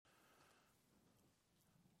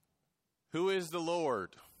Who is the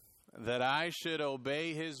Lord, that I should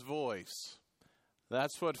obey his voice?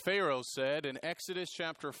 That's what Pharaoh said in Exodus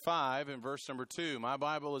chapter 5 and verse number 2. My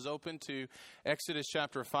Bible is open to Exodus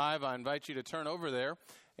chapter 5. I invite you to turn over there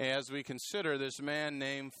as we consider this man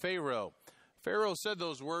named Pharaoh. Pharaoh said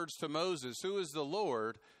those words to Moses, "Who is the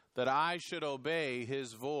Lord, that I should obey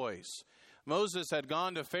his voice?" Moses had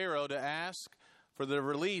gone to Pharaoh to ask for the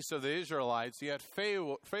release of the Israelites, yet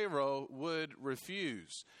Pharaoh would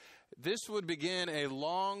refuse. This would begin a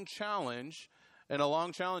long challenge and a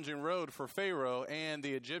long challenging road for Pharaoh and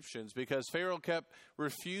the Egyptians, because Pharaoh kept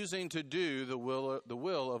refusing to do the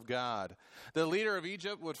will of God. The leader of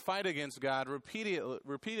Egypt would fight against God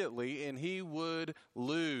repeatedly, and he would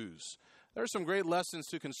lose. There are some great lessons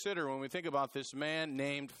to consider when we think about this man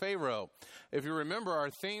named Pharaoh. If you remember, our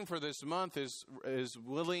theme for this month is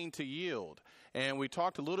willing to yield, and we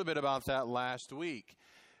talked a little bit about that last week.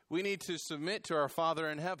 We need to submit to our Father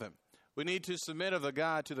in heaven. We need to submit to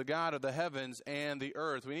the God of the heavens and the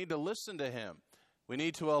earth. We need to listen to him. We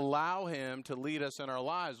need to allow him to lead us in our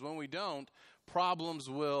lives. When we don't, problems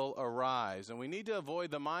will arise. And we need to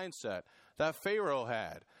avoid the mindset that Pharaoh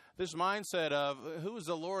had. This mindset of, who is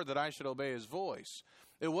the Lord that I should obey his voice?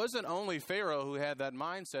 It wasn't only Pharaoh who had that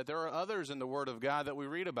mindset. There are others in the Word of God that we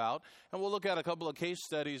read about, and we'll look at a couple of case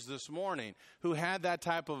studies this morning who had that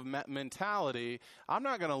type of mentality. I'm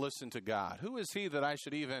not going to listen to God. Who is he that I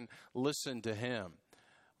should even listen to him?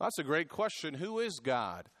 Well, that's a great question. Who is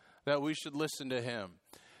God that we should listen to him?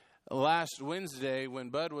 Last Wednesday,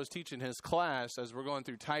 when Bud was teaching his class, as we're going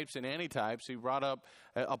through types and antitypes, he brought up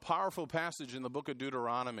a powerful passage in the book of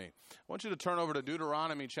Deuteronomy. I want you to turn over to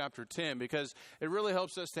Deuteronomy chapter 10, because it really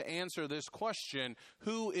helps us to answer this question,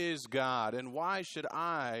 who is God, and why should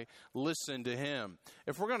I listen to him?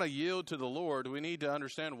 If we're going to yield to the Lord, we need to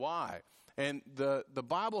understand why. And the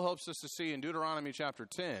Bible helps us to see in Deuteronomy chapter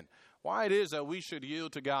 10 why it is that we should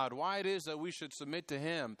yield to God, why it is that we should submit to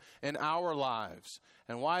him in our lives,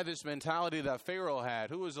 and why this mentality that Pharaoh had,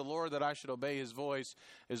 who is the Lord that I should obey his voice,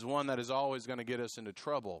 is one that is always going to get us into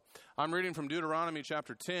trouble. I'm reading from Deuteronomy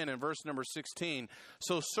chapter 10 and verse number 16.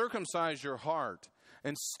 "So circumcise your heart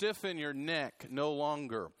and stiffen your neck no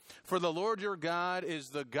longer. For the Lord your God is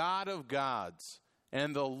the God of gods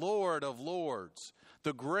and the Lord of lords,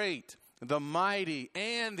 the great, the mighty,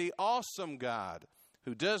 and the awesome God,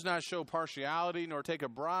 who does not show partiality nor take a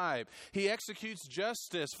bribe. He executes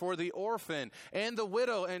justice for the orphan and the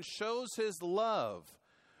widow and shows his love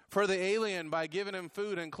for the alien by giving him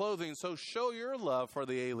food and clothing. So show your love for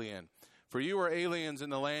the alien. For you are aliens in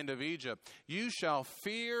the land of Egypt. You shall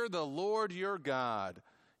fear the Lord your God.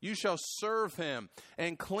 You shall serve him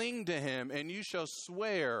and cling to him, and you shall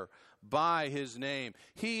swear by his name.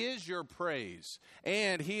 He is your praise,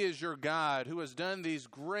 and he is your God, who has done these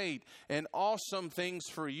great and awesome things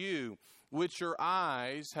for you, which your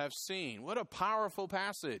eyes have seen." What a powerful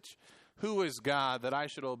passage. Who is God that I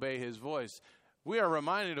should obey his voice? We are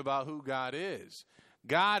reminded about who God is.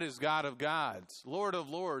 God is God of gods, Lord of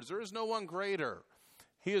lords. There is no one greater.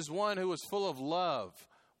 He is one who is full of love,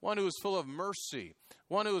 one who is full of mercy,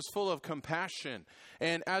 one who is full of compassion.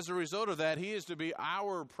 And as a result of that, he is to be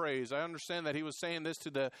our praise. I understand that he was saying this to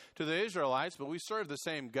the Israelites, but we serve the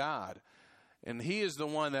same God. And he is the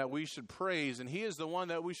one that we should praise, and he is the one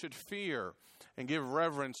that we should fear and give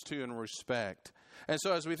reverence to and respect. And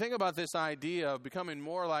so as we think about this idea of becoming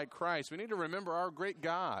more like Christ, we need to remember our great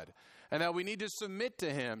God, and that we need to submit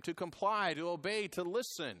to him, to comply, to obey, to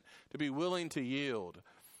listen, to be willing to yield.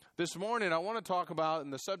 This morning, I want to talk about,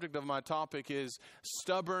 and the subject of my topic is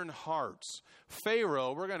stubborn hearts.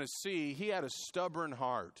 Pharaoh, we're going to see, he had a stubborn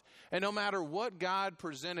heart. And no matter what God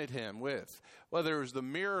presented him with, whether it was the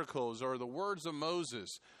miracles or the words of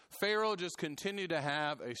Moses, Pharaoh just continued to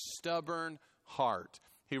have a stubborn heart.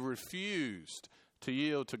 He refused to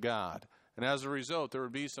yield to God. And as a result, there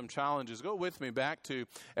would be some challenges. Go with me back to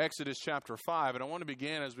Exodus chapter 5. And I want to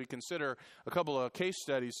begin as we consider a couple of case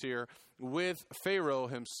studies here with Pharaoh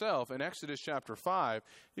himself. In Exodus chapter 5,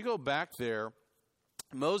 you go back there.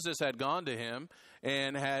 Moses had gone to him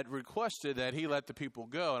and had requested that he let the people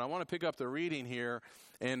go. And I want to pick up the reading here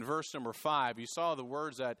in verse number 5. You saw the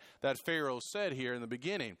words that Pharaoh said here in the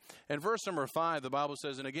beginning. In verse number 5, the Bible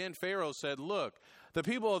says, "And again Pharaoh said, Look, the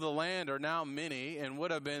people of the land are now many, and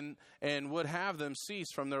would have them cease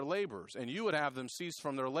from their labors, and you would have them cease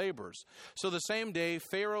from their labors. So the same day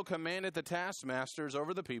Pharaoh commanded the taskmasters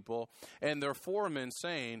over the people and their foremen,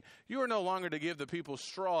 saying, You are no longer to give the people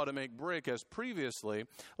straw to make brick as previously.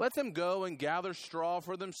 Let them go and gather straw straw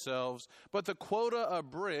for themselves, but the quota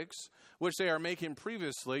of bricks which they are making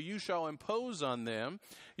previously, you shall impose on them.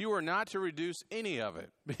 You are not to reduce any of it,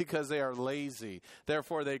 because they are lazy.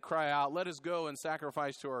 Therefore they cry out, let us go and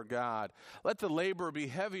sacrifice to our God. Let the labor be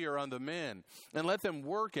heavier on the men, and let them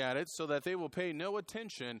work at it, so that they will pay no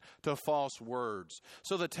attention to false words.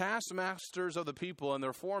 So the taskmasters of the people and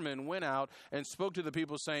their foremen went out and spoke to the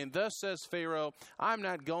people, saying, thus says Pharaoh, I'm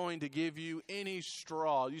not going to give you any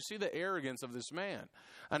straw. You see the arrogance of this man,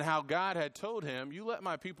 and how God had told him, you let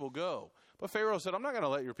my people go. But Pharaoh said, I'm not going to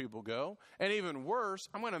let your people go. And even worse,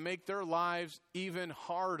 I'm going to make their lives even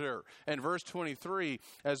harder. And verse 23,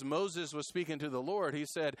 as Moses was speaking to the Lord, he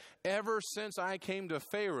said, ever since I came to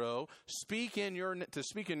Pharaoh to speak in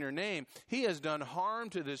your name, he has done harm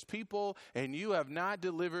to this people, and you have not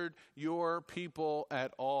delivered your people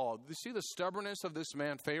at all. You see the stubbornness of this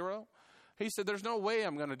man, Pharaoh? He said, there's no way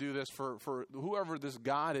I'm going to do this for whoever this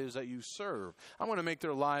God is that you serve. I'm going to make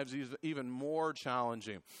their lives even more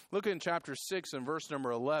challenging. Look in chapter 6 and verse number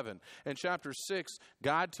 11. In chapter 6,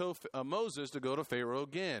 God told Moses to go to Pharaoh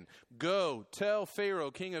again. Go, tell Pharaoh,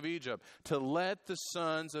 king of Egypt, to let the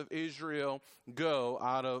sons of Israel go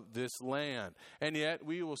out of this land. And yet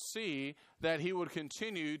we will see that he would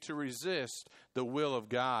continue to resist the will of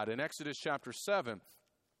God. In Exodus chapter 7,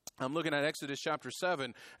 I'm looking at Exodus chapter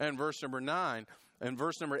 7 and verse number 9. And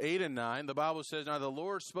verse number 8 and 9, the Bible says, now the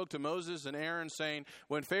Lord spoke to Moses and Aaron, saying,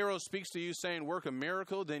 when Pharaoh speaks to you, saying, work a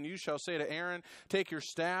miracle, then you shall say to Aaron, take your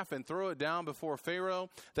staff and throw it down before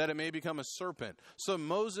Pharaoh, that it may become a serpent. So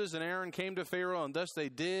Moses and Aaron came to Pharaoh, and thus they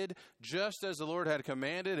did, just as the Lord had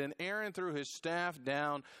commanded. And Aaron threw his staff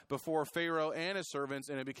down before Pharaoh and his servants,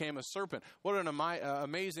 and it became a serpent. What an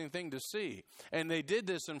amazing thing to see. And they did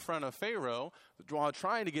this in front of Pharaoh, while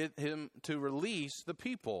trying to get him to release the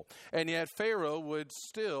people. And yet Pharaoh would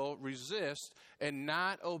still resist and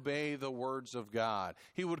not obey the words of God.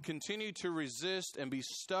 He would continue to resist and be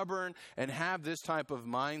stubborn and have this type of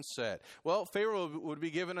mindset. Well, Pharaoh would be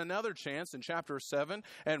given another chance in chapter 7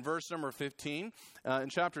 and verse number 15. In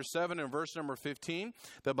chapter 7 and verse number 15,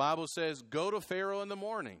 the Bible says, go to Pharaoh in the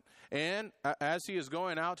morning, and as he is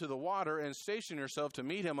going out to the water, and station yourself to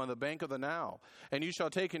meet him on the bank of the Nile. And you shall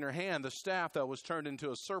take in your hand the staff that was turned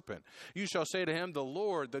into a serpent. You shall say to him, the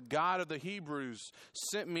Lord, the God of the Hebrews,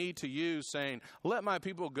 sent me to you, saying, let my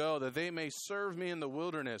people go, that they may serve me in the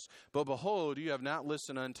wilderness. But behold, you have not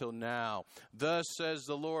listened until now. Thus says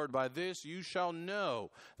the Lord, by this you shall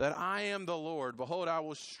know that I am the Lord. Behold, I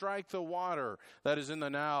will strike the water that is in the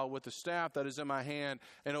Nile with the staff that is in my hand,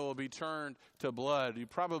 and it will be turned to blood. You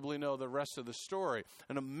probably know the rest of the story.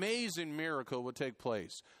 An amazing miracle would take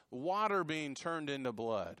place. Water being turned into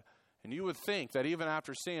blood. And you would think that even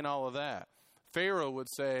after seeing all of that, Pharaoh would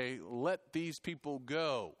say, let these people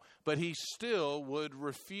go. But he still would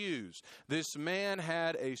refuse. This man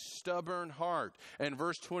had a stubborn heart. And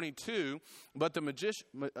verse 22, but the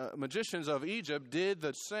magicians of Egypt did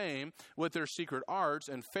the same with their secret arts,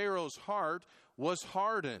 and Pharaoh's heart was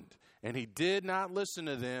hardened, and he did not listen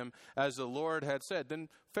to them as the Lord had said. Then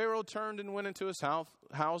Pharaoh turned and went into his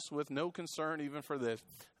house with no concern even for this.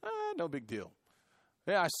 No big deal.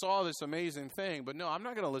 Yeah, I saw this amazing thing, but no, I'm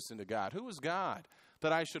not going to listen to God. Who is God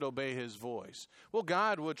that I should obey his voice? Well,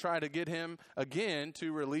 God would try to get him again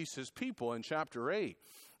to release his people in chapter 8.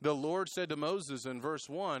 The Lord said to Moses in verse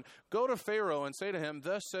 1, go to Pharaoh and say to him,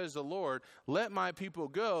 thus says the Lord, let my people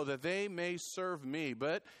go, that they may serve me.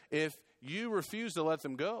 But if you refuse to let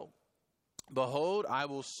them go, behold, I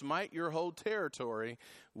will smite your whole territory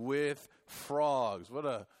with frogs. What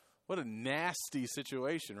a nasty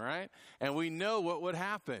situation, right? And we know what would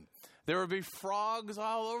happen. There would be frogs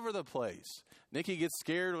all over the place. Nikki gets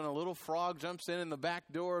scared when a little frog jumps in the back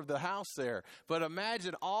door of the house there. But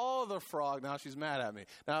imagine all the frogs. Now she's mad at me.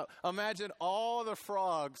 Now imagine all the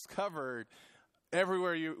frogs covered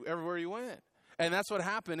everywhere you went. And that's what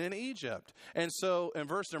happened in Egypt. And so in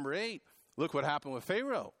verse number 8, look what happened with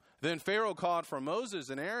Pharaoh. Then Pharaoh called for Moses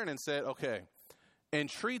and Aaron and said, okay,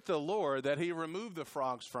 entreat the Lord that he remove the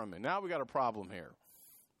frogs from me. Now we got a problem here.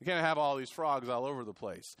 We can't have all these frogs all over the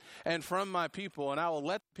place. And from my people, and I will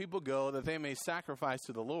let people go that they may sacrifice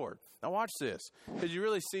to the Lord. Now watch this, because you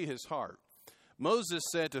really see his heart. Moses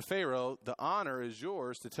said to Pharaoh, the honor is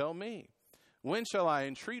yours to tell me. When shall I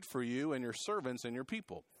entreat for you and your servants and your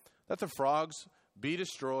people, that the frogs be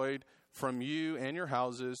destroyed from you and your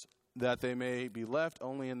houses, that they may be left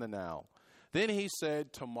only in the Nile? Then he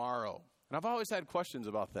said, tomorrow. And I've always had questions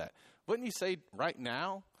about that. Wouldn't you say right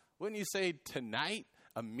now? Wouldn't you say tonight,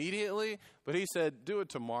 immediately? But he said, do it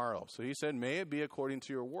tomorrow. So he said, may it be according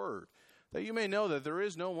to your word. that you may know that there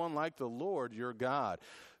is no one like the Lord your God.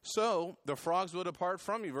 So the frogs will depart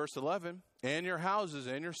from you, verse 11, and your houses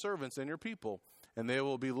and your servants and your people, and they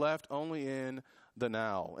will be left only in the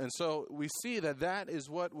Nile. And so we see that that is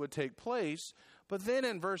what would take place. But then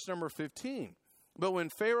in verse number 15, but when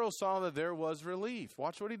Pharaoh saw that there was relief,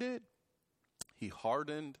 watch what he did. He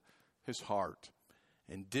hardened his heart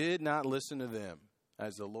and did not listen to them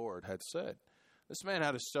as the Lord had said. This man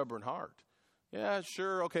had a stubborn heart. Yeah,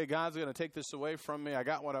 sure, okay, God's going to take this away from me. I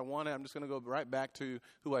got what I wanted. I'm just going to go right back to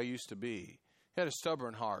who I used to be. He had a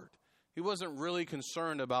stubborn heart. He wasn't really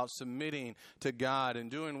concerned about submitting to God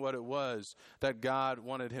and doing what it was that God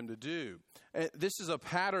wanted him to do. And this is a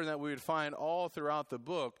pattern that we would find all throughout the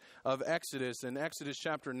book of Exodus. In Exodus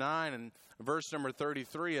chapter 9 and verse number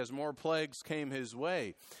 33, as more plagues came his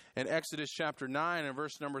way. In Exodus chapter 9 and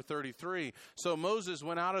verse number 33, so Moses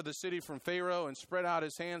went out of the city from Pharaoh and spread out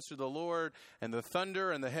his hands to the Lord, and the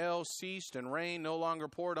thunder and the hail ceased, and rain no longer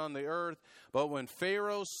poured on the earth. But when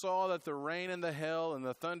Pharaoh saw that the rain and the hail and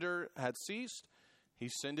the thunder had ceased, he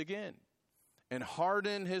sinned again and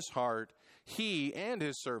hardened his heart, he and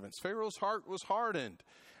his servants. Pharaoh's heart was hardened,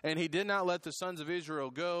 and he did not let the sons of Israel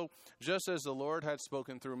go, just as the Lord had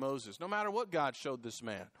spoken through Moses. No matter what God showed this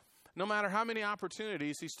man, no matter how many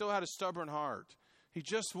opportunities, he still had a stubborn heart. He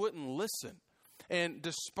just wouldn't listen. And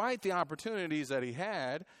despite the opportunities that he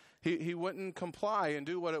had, he wouldn't comply and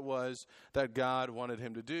do what it was that God wanted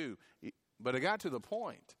him to do. But it got to the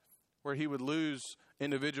point where he would lose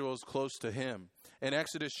individuals close to him. In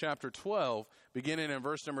Exodus chapter 12, beginning in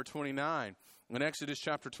verse number 29, in Exodus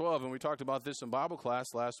chapter 12, and we talked about this in Bible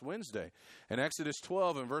class last Wednesday. In Exodus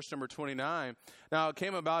 12 and verse number 29, now it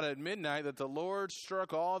came about at midnight that the Lord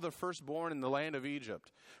struck all the firstborn in the land of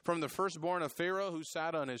Egypt, from the firstborn of Pharaoh who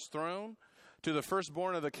sat on his throne, to the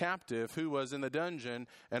firstborn of the captive who was in the dungeon,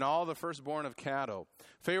 and all the firstborn of cattle.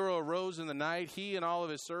 Pharaoh arose in the night, he and all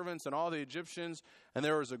of his servants and all the Egyptians, and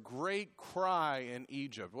there was a great cry in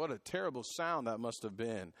Egypt. What a terrible sound that must have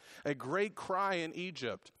been. A great cry in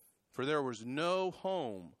Egypt, for there was no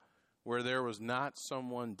home where there was not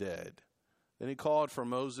someone dead. Then he called for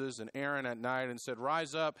Moses and Aaron at night and said,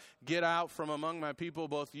 rise up, get out from among my people,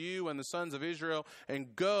 both you and the sons of Israel,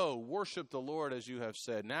 and go worship the Lord as you have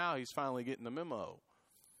said. Now he's finally getting the memo.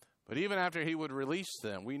 But even after he would release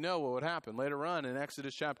them, we know what would happen. Later on in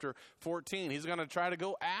Exodus chapter 14, he's going to try to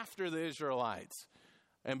go after the Israelites.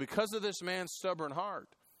 And because of this man's stubborn heart,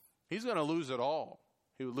 he's going to lose it all.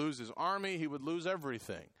 He would lose his army. He would lose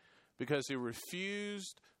everything because he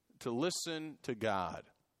refused to listen to God.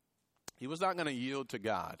 He was not going to yield to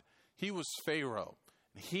God. He was Pharaoh.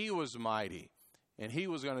 He was mighty. And he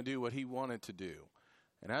was going to do what he wanted to do.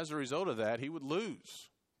 And as a result of that, he would lose.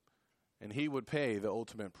 And he would pay the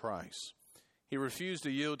ultimate price. He refused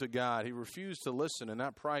to yield to God. He refused to listen, and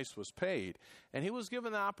that price was paid. And he was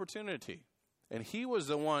given the opportunity. And he was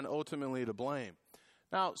the one ultimately to blame.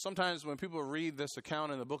 Now, sometimes when people read this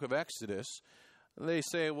account in the book of Exodus, they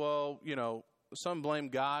say, well, you know, some blame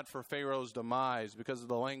God for Pharaoh's demise because of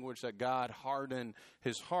the language that God hardened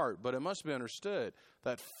his heart. But it must be understood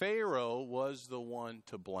that Pharaoh was the one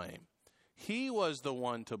to blame. He was the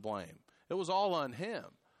one to blame. It was all on him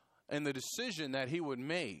and the decision that he would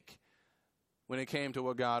make when it came to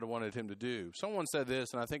what God wanted him to do. Someone said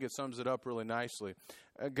this, and I think it sums it up really nicely.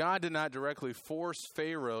 God did not directly force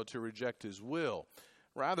Pharaoh to reject his will.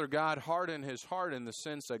 Rather, God hardened his heart in the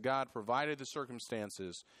sense that God provided the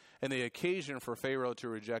circumstances and the occasion for Pharaoh to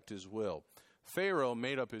reject his will. Pharaoh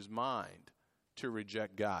made up his mind to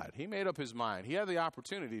reject God. He made up his mind. He had the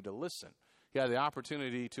opportunity to listen. He had the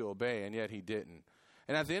opportunity to obey, and yet he didn't.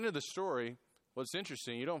 And at the end of the story, what's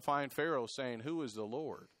interesting, you don't find Pharaoh saying, who is the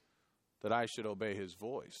Lord that I should obey his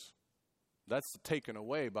voice? That's taken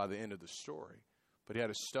away by the end of the story. But he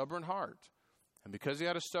had a stubborn heart. And because he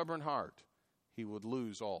had a stubborn heart, he would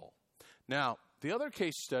lose all. Now, the other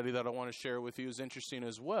case study that I want to share with you is interesting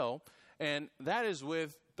as well, and that is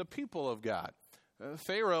with the people of God.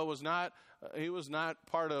 Pharaoh was not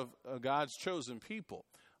part of God's chosen people.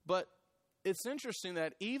 But it's interesting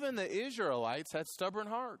that even the Israelites had stubborn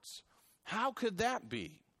hearts. How could that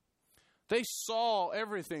be? They saw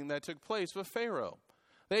everything that took place with Pharaoh.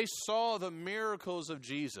 They saw the miracles of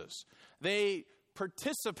Jesus. They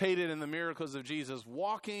participated in the miracles of Jesus,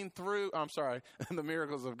 the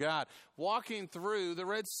miracles of God, walking through the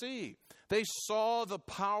Red Sea. They saw the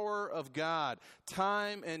power of God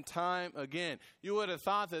time and time again. You would have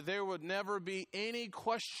thought that there would never be any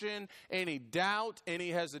question, any doubt, any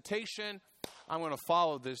hesitation. I'm going to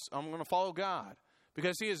follow this. I'm going to follow God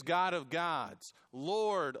because he is God of gods,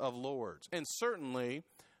 Lord of lords. And certainly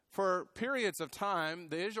for periods of time,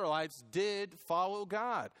 the Israelites did follow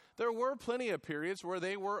God. There were plenty of periods where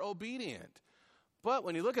they were obedient. But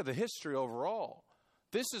when you look at the history overall,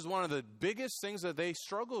 this is one of the biggest things that they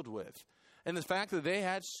struggled with. And the fact that they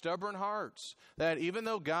had stubborn hearts, that even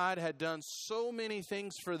though God had done so many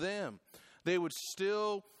things for them, they would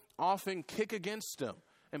still often kick against them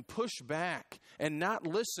and push back and not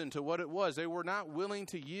listen to what it was. They were not willing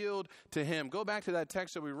to yield to him. Go back to that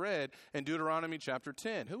text that we read in Deuteronomy chapter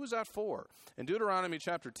 10. Who was that for? In Deuteronomy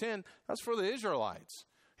chapter 10, that's for the Israelites.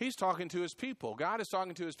 He's talking to his people. God is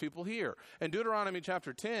talking to his people here. In Deuteronomy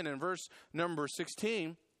chapter 10 and verse number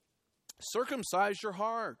 16, circumcise your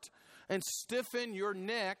heart and stiffen your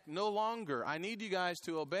neck no longer. I need you guys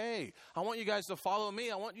to obey. I want you guys to follow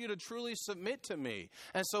me. I want you to truly submit to me.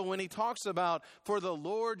 And so when he talks about, for the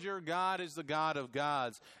Lord your God is the God of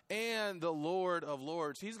gods and the Lord of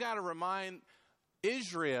lords, he's got to remind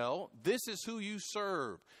Israel, this is who you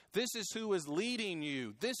serve. This is who is leading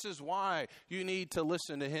you. This is why you need to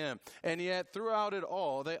listen to him. And yet, throughout it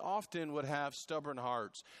all, they often would have stubborn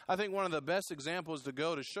hearts. I think one of the best examples to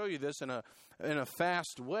go to show you this in a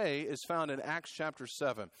fast way is found in Acts chapter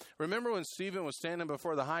 7. Remember when Stephen was standing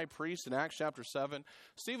before the high priest in Acts chapter 7?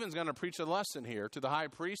 Stephen's going to preach a lesson here to the high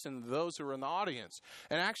priest and those who are in the audience.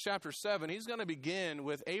 In Acts chapter 7, he's going to begin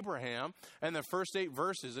with Abraham and the first 8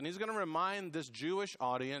 verses. And he's going to remind this Jewish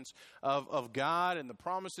audience of God and the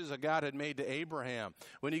promises that God had made to Abraham.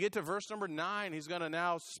 When you get to verse number 9, he's going to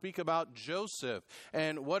now speak about Joseph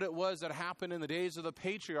and what it was that happened in the days of the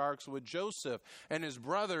patriarchs with Joseph and his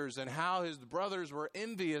brothers and how his brothers were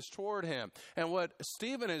envious toward him. And what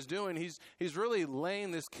Stephen is doing, he's really laying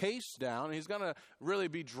this case down. He's going to really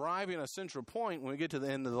be driving a central point when we get to the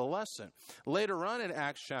end of the lesson. Later on in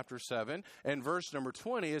Acts chapter 7 and verse number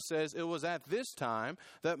 20, it says, it was at this time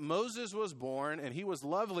that Moses was born, and he was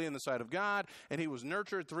lovely in the sight of God, and he was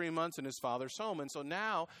nurtured 3 months in his father's home. And so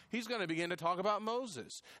now he's going to begin to talk about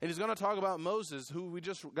Moses. And he's going to talk about Moses, who we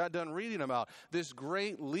just got done reading about, this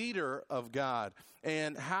great leader of God,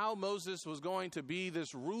 and how Moses was going to be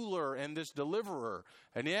this ruler and this deliverer.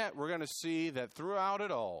 And yet we're going to see that throughout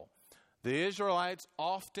it all, the Israelites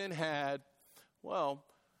often had,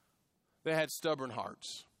 they had stubborn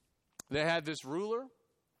hearts. They had this ruler,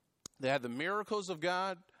 they had the miracles of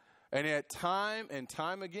God, and yet time and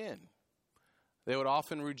time again, they would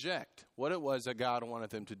often reject what it was that God wanted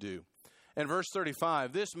them to do. In verse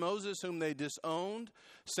 35, this Moses whom they disowned,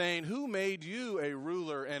 saying, who made you a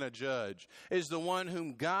ruler and a judge, is the one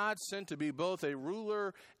whom God sent to be both a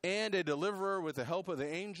ruler and a deliverer with the help of the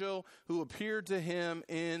angel who appeared to him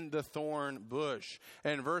in the thorn bush.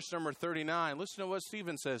 And verse number 39, listen to what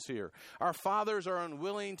Stephen says here. Our fathers are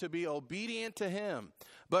unwilling to be obedient to him,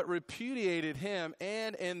 but repudiated him,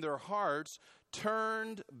 and in their hearts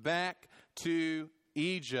turned back to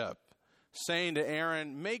Egypt, saying to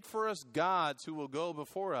Aaron, make for us gods who will go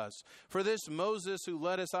before us. For this Moses who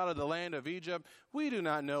led us out of the land of Egypt, we do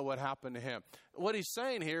not know what happened to him. What he's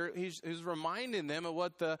saying here, he's reminding them of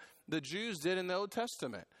what the Jews did in the Old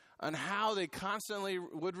Testament, and how they constantly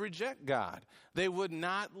would reject God. They would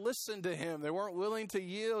not listen to him. They weren't willing to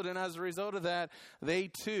yield, and as a result of that, they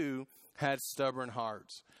too had stubborn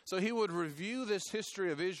hearts. So he would review this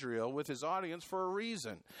history of Israel with his audience for a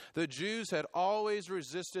reason. The Jews had always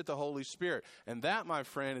resisted the Holy Spirit. And that, my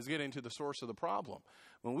friend, is getting to the source of the problem.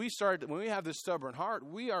 When we have this stubborn heart,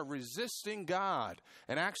 we are resisting God.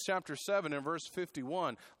 In Acts chapter 7 and verse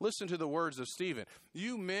 51, listen to the words of Stephen.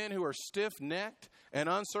 You men who are stiff-necked and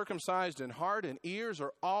uncircumcised in heart and ears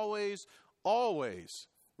are always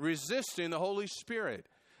resisting the Holy Spirit.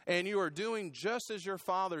 And you are doing just as your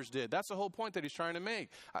fathers did. That's the whole point that he's trying to make.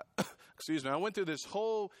 I went through this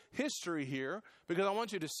whole history here because I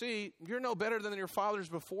want you to see you're no better than your fathers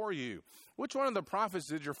before you. Which one of the prophets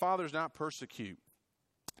did your fathers not persecute?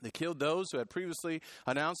 They killed those who had previously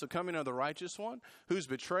announced the coming of the righteous one, whose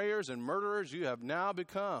betrayers and murderers you have now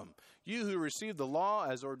become. You who received the law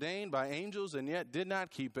as ordained by angels and yet did not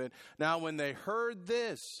keep it. Now when they heard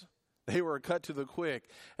this, they were cut to the quick,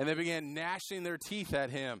 and they began gnashing their teeth at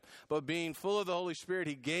him. But being full of the Holy Spirit,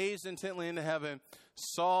 he gazed intently into heaven,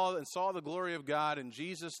 saw the glory of God, and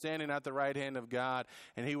Jesus standing at the right hand of God.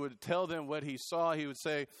 And he would tell them what he saw. He would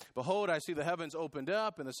say, behold, I see the heavens opened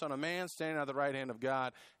up, and the Son of Man standing at the right hand of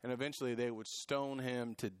God. And eventually they would stone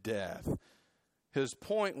him to death. His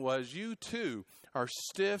point was, you too are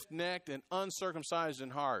stiff-necked and uncircumcised in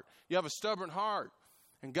heart. You have a stubborn heart.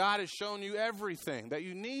 And God has shown you everything that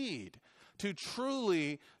you need to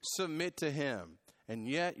truly submit to him. And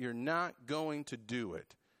yet you're not going to do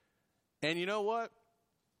it. And you know what?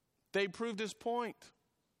 They proved his point.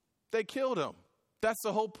 They killed him. That's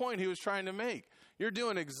the whole point he was trying to make. You're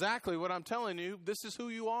doing exactly what I'm telling you. This is who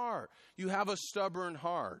you are. You have a stubborn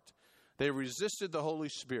heart. They resisted the Holy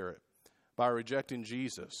Spirit by rejecting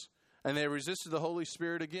Jesus. And they resisted the Holy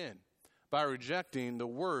Spirit again by rejecting the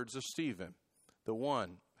words of Stephen, the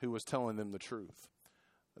one who was telling them the truth.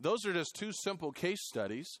 Those are just two simple case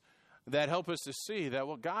studies that help us to see that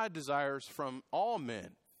what God desires from all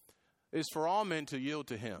men is for all men to yield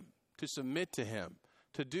to him, to submit to him,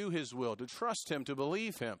 to do his will, to trust him, to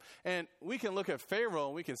believe him. And we can look at Pharaoh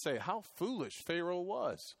and we can say how foolish Pharaoh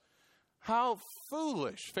was. How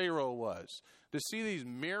foolish Pharaoh was to see these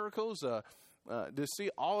miracles, to see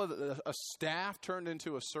all of a staff turned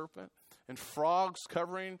into a serpent and frogs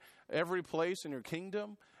covering every place in your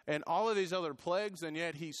kingdom and all of these other plagues, and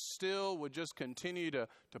yet he still would just continue to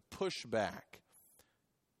push back.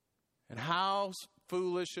 And how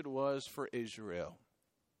foolish it was for Israel.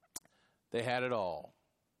 They had it all.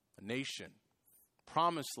 A nation,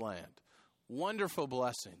 promised land, wonderful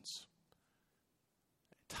blessings.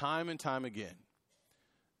 Time and time again,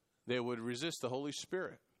 they would resist the Holy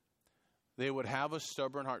Spirit. They would have a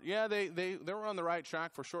stubborn heart. Yeah, they were on the right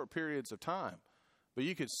track for short periods of time, but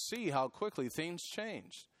you could see how quickly things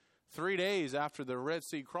changed. 3 days after the Red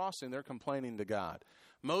Sea crossing, they're complaining to God.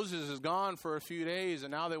 Moses is gone for a few days,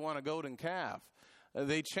 and now they want a golden calf.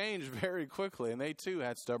 They changed very quickly, and they too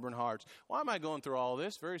had stubborn hearts. Why am I going through all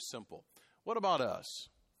this? Very simple. What about us?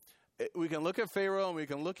 We can look at Pharaoh and we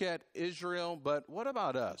can look at Israel, but what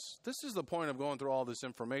about us? This is the point of going through all this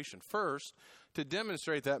information. First, to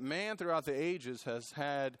demonstrate that man throughout the ages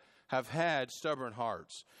have had stubborn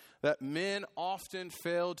hearts, that men often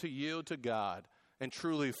fail to yield to God and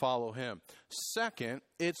truly follow him. Second,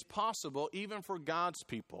 it's possible even for God's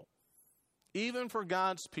people,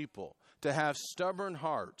 to have stubborn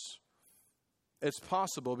hearts. It's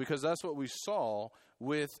possible because that's what we saw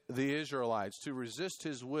with the Israelites, to resist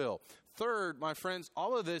his will. Third, my friends,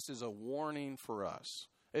 all of this is a warning for us.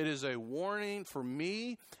 It is a warning for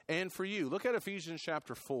me and for you. Look at Ephesians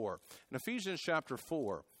chapter 4. In Ephesians chapter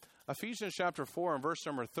 4 and verse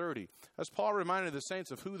number 30, as Paul reminded the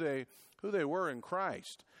saints of who they were in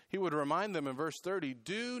Christ, he would remind them in verse 30,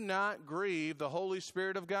 do not grieve the Holy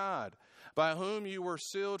Spirit of God, by whom you were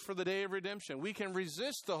sealed for the day of redemption. We can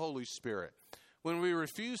resist the Holy Spirit when we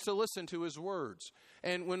refuse to listen to his words.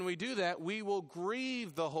 And when we do that, we will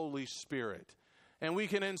grieve the Holy Spirit. And we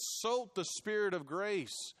can insult the Spirit of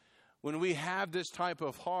grace when we have this type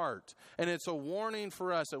of heart. And it's a warning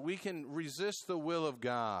for us that we can resist the will of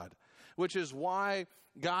God, which is why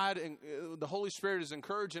God, the Holy Spirit is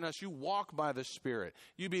encouraging us. You walk by the Spirit.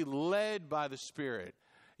 You be led by the Spirit.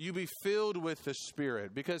 You be filled with the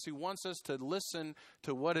Spirit, because he wants us to listen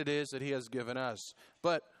to what it is that he has given us.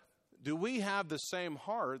 But do we have the same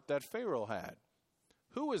heart that Pharaoh had?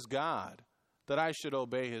 Who is God that I should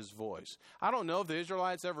obey his voice? I don't know if the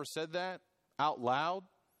Israelites ever said that out loud,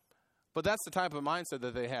 but that's the type of mindset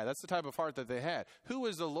that they had. That's the type of heart that they had. Who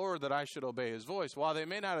is the Lord that I should obey his voice? While they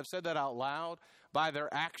may not have said that out loud, by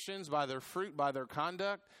their actions, by their fruit, by their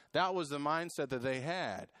conduct, that was the mindset that they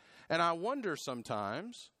had. And I wonder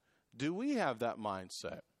sometimes, do we have that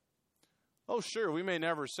mindset? Oh, sure, we may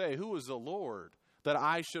never say, who is the Lord that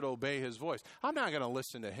I should obey his voice? I'm not going to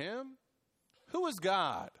listen to him. Who is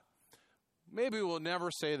God? Maybe we'll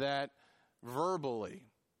never say that verbally.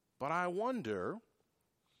 But I wonder,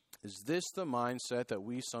 is this the mindset that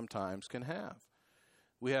we sometimes can have?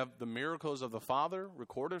 We have the miracles of the Father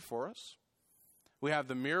recorded for us. We have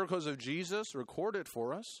the miracles of Jesus recorded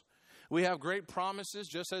for us. We have great promises,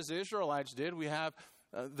 just as the Israelites did. We have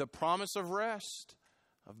the promise of rest,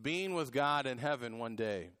 of being with God in heaven one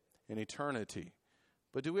day, in eternity.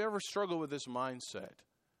 But do we ever struggle with this mindset?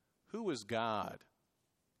 Who is God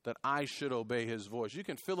that I should obey his voice? You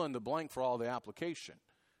can fill in the blank for all the application.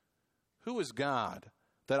 Who is God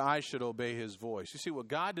that I should obey his voice? You see, what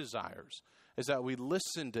God desires is that we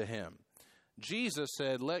listen to him. Jesus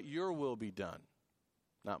said, let your will be done,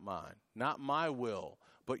 not mine. Not my will,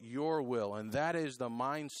 but your will. And that is the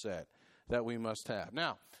mindset that we must have.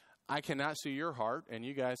 Now, I cannot see your heart, and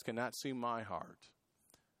you guys cannot see my heart.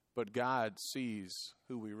 But God sees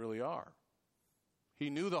who we really are. He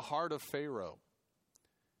knew the heart of Pharaoh.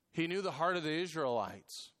 He knew the heart of the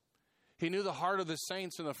Israelites. He knew the heart of the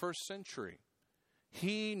saints in the first century.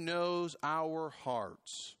 He knows our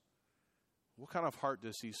hearts. What kind of heart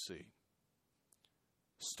does he see?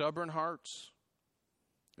 Stubborn hearts?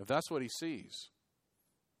 If that's what he sees,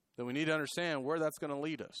 then we need to understand where that's going to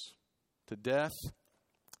lead us. To death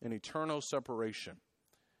and eternal separation.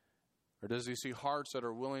 Or does he see hearts that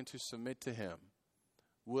are willing to submit to him?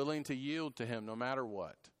 Willing to yield to him no matter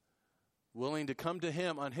what? Willing to come to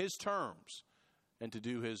him on his terms and to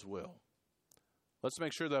do his will? Let's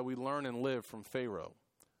make sure that we learn and live from Pharaoh.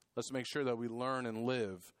 Let's make sure that we learn and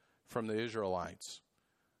live from the Israelites.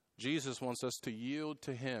 Jesus wants us to yield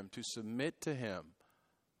to him, to submit to him.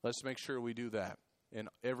 Let's make sure we do that in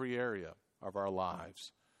every area of our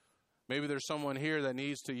lives. Maybe there's someone here that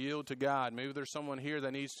needs to yield to God. Maybe there's someone here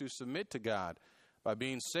that needs to submit to God by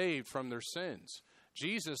being saved from their sins.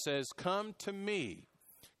 Jesus says, come to me.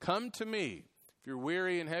 Come to me. If you're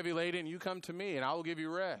weary and heavy laden, you come to me and I will give you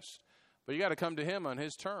rest. But you got to come to him on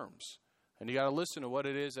his terms. And you got to listen to what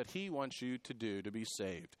it is that he wants you to do to be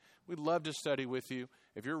saved. We'd love to study with you.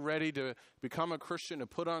 If you're ready to become a Christian, to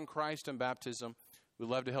put on Christ in baptism, we'd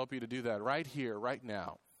love to help you to do that right here, right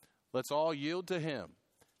now. Let's all yield to him.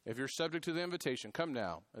 If you're subject to the invitation, come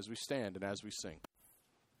now as we stand and as we sing.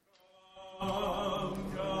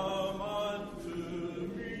 Come, come.